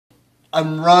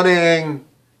I'm running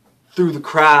through the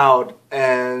crowd,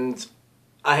 and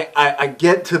I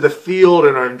get to the field,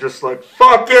 and I'm just like,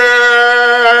 fuck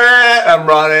it! I'm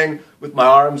running with my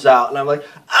arms out, and I'm like,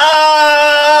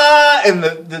 ah! And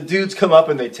the dudes come up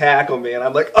and they tackle me, and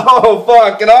I'm like, oh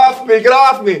fuck, get off me, get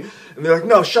off me! And they're like,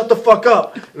 no, shut the fuck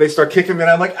up! And they start kicking me,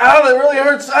 and I'm like, ow, that really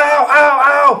hurts, ow, ow,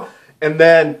 ow! And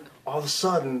then, all of a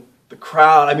sudden, the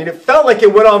crowd, I mean, it felt like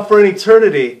it went on for an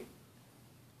eternity,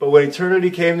 but when eternity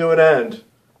came to an end,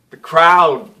 the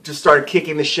crowd just started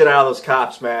kicking the shit out of those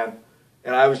cops, man.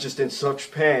 And I was just in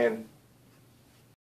such pain.